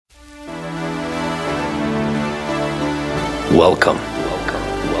Welcome.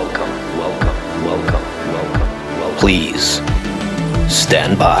 Please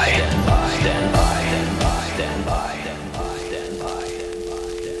stand by.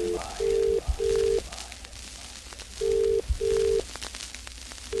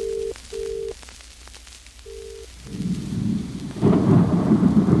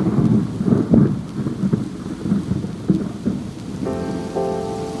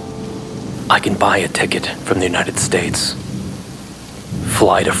 I can buy a ticket from the United States,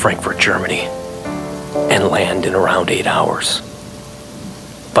 fly to Frankfurt, Germany, and land in around 8 hours.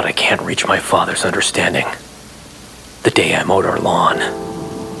 But I can't reach my father's understanding the day I mowed our lawn,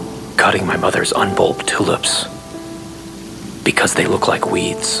 cutting my mother's unbulbed tulips because they look like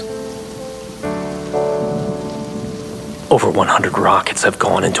weeds. Over 100 rockets have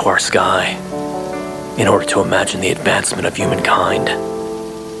gone into our sky in order to imagine the advancement of humankind.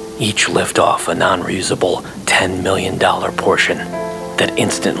 Each lift off a non-reusable $10 million portion that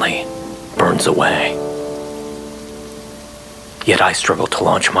instantly burns away. Yet I struggle to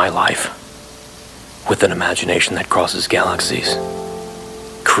launch my life with an imagination that crosses galaxies,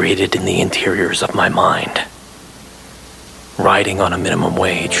 created in the interiors of my mind, riding on a minimum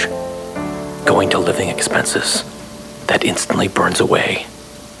wage, going to living expenses that instantly burns away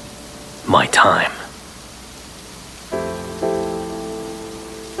my time.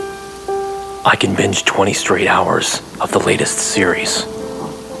 I can binge 20 straight hours of the latest series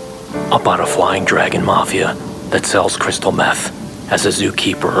about a flying dragon mafia that sells crystal meth as a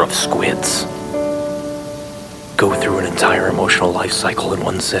zookeeper of squids. Go through an entire emotional life cycle in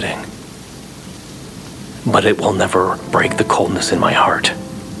one sitting. But it will never break the coldness in my heart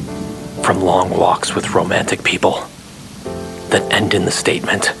from long walks with romantic people that end in the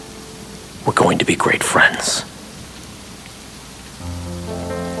statement, "We're going to be great friends."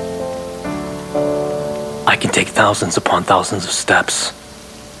 I can take thousands upon thousands of steps,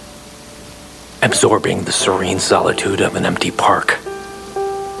 absorbing the serene solitude of an empty park.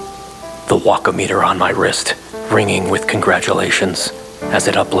 The walkometer on my wrist ringing with congratulations as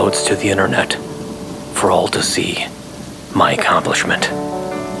it uploads to the internet for all to see my accomplishment.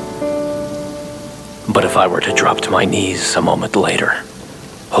 But if I were to drop to my knees a moment later,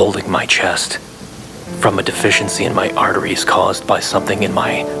 holding my chest from a deficiency in my arteries caused by something in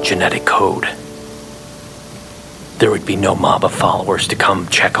my genetic code, there would be no mob of followers to come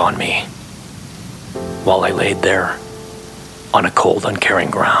check on me while I laid there on a cold, uncaring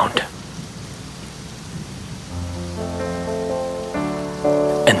ground.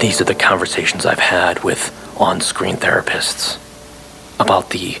 And these are the conversations I've had with on-screen therapists about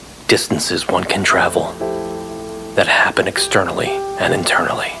the distances one can travel that happen externally and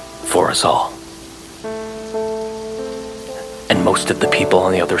internally for us all. And most of the people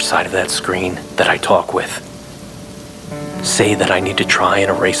on the other side of that screen that I talk with say that I need to try and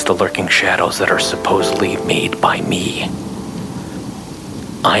erase the lurking shadows that are supposedly made by me.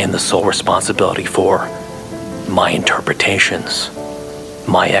 I am the sole responsibility for my interpretations,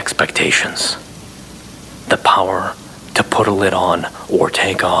 my expectations, the power to put a lid on or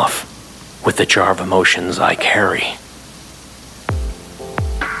take off with the jar of emotions I carry.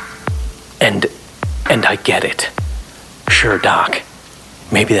 And I get it. Sure, Doc,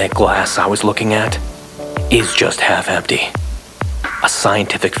 maybe that glass I was looking at is just half empty. A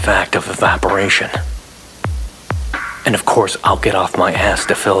scientific fact of evaporation. And of course, I'll get off my ass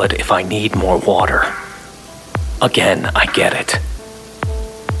to fill it if I need more water. Again, I get it.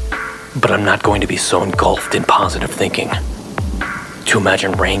 But I'm not going to be so engulfed in positive thinking to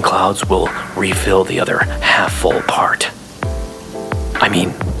imagine rain clouds will refill the other half-full part. I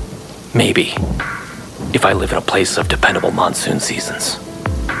mean, maybe, if I live in a place of dependable monsoon seasons.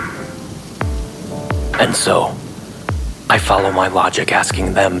 And so, I follow my logic,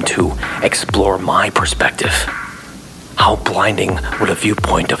 asking them to explore my perspective. How blinding would a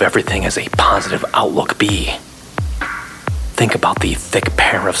viewpoint of everything as a positive outlook be? Think about the thick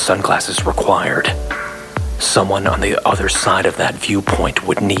pair of sunglasses required someone on the other side of that viewpoint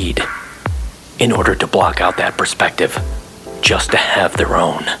would need in order to block out that perspective just to have their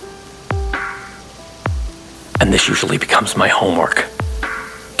own. And this usually becomes my homework,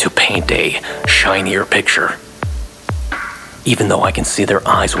 to paint a shinier picture, even though I can see their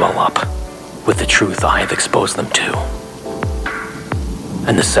eyes well up with the truth I have exposed them to.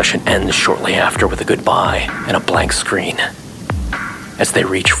 And the session ends shortly after with a goodbye and a blank screen as they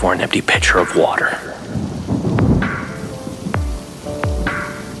reach for an empty pitcher of water.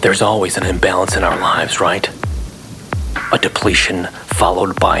 There's always an imbalance in our lives, right? A depletion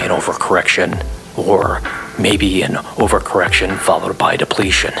followed by an overcorrection, or maybe an overcorrection followed by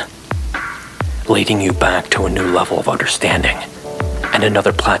depletion. leading you back to a new level of understanding and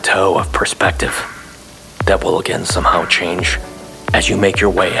another plateau of perspective that will again somehow change as you make your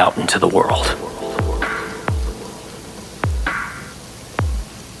way out into the world.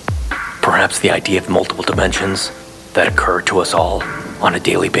 Perhaps the idea of multiple dimensions that occur to us all on a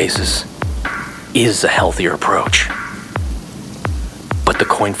daily basis is a healthier approach. But the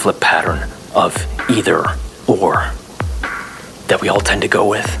coin flip pattern of either or that we all tend to go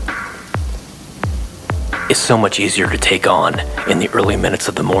with is so much easier to take on in the early minutes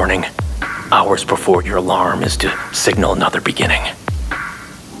of the morning, hours before your alarm is to signal another beginning.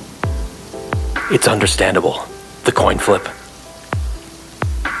 It's understandable, the coin flip.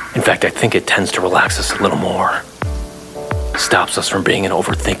 In fact, I think it tends to relax us a little more. Stops us from being an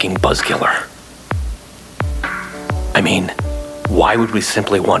overthinking buzzkiller. I mean, why would we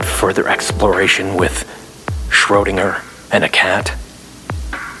simply want further exploration with Schrödinger and a cat?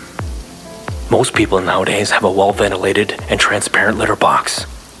 Most people nowadays have a well-ventilated and transparent litter box.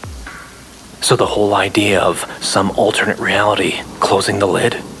 So the whole idea of some alternate reality closing the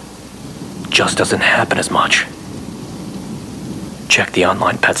lid just doesn't happen as much. Check the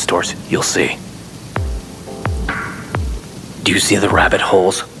online pet stores, you'll see. Do you see the rabbit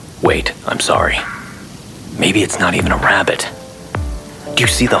holes? Wait, I'm sorry. Maybe it's not even a rabbit. Do you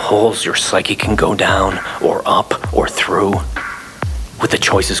see the holes your psyche can go down, or up, or through, with the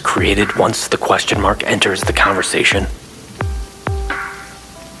choices created once the question mark enters the conversation?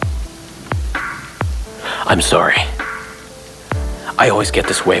 I'm sorry. I always get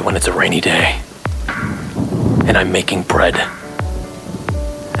this way when it's a rainy day, and I'm making bread.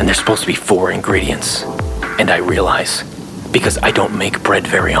 And there's supposed to be 4 ingredients, and I realize, because I don't make bread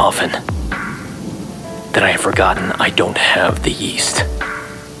very often, that I have forgotten I don't have the yeast.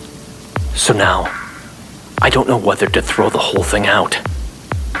 So now, I don't know whether to throw the whole thing out.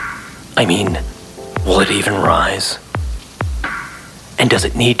 I mean, will it even rise? And does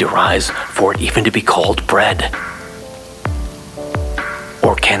it need to rise for it even to be called bread?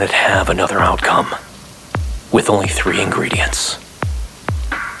 Or can it have another outcome with only 3 ingredients?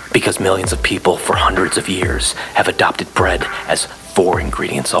 Because millions of people for hundreds of years have adopted bread as 4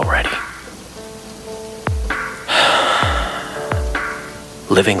 ingredients already.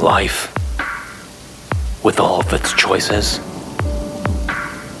 Living life with all of its choices,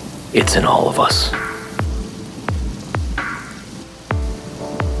 it's in all of us.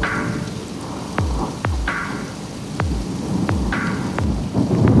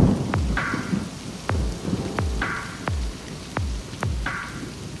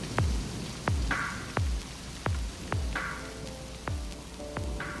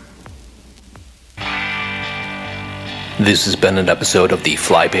 This has been an episode of the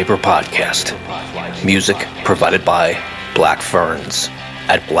Flypaper Podcast. Music provided by Black Ferns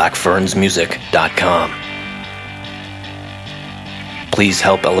at blackfernsmusic.com. Please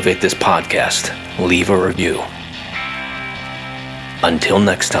help elevate this podcast. Leave a review. Until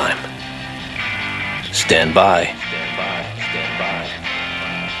next time, stand by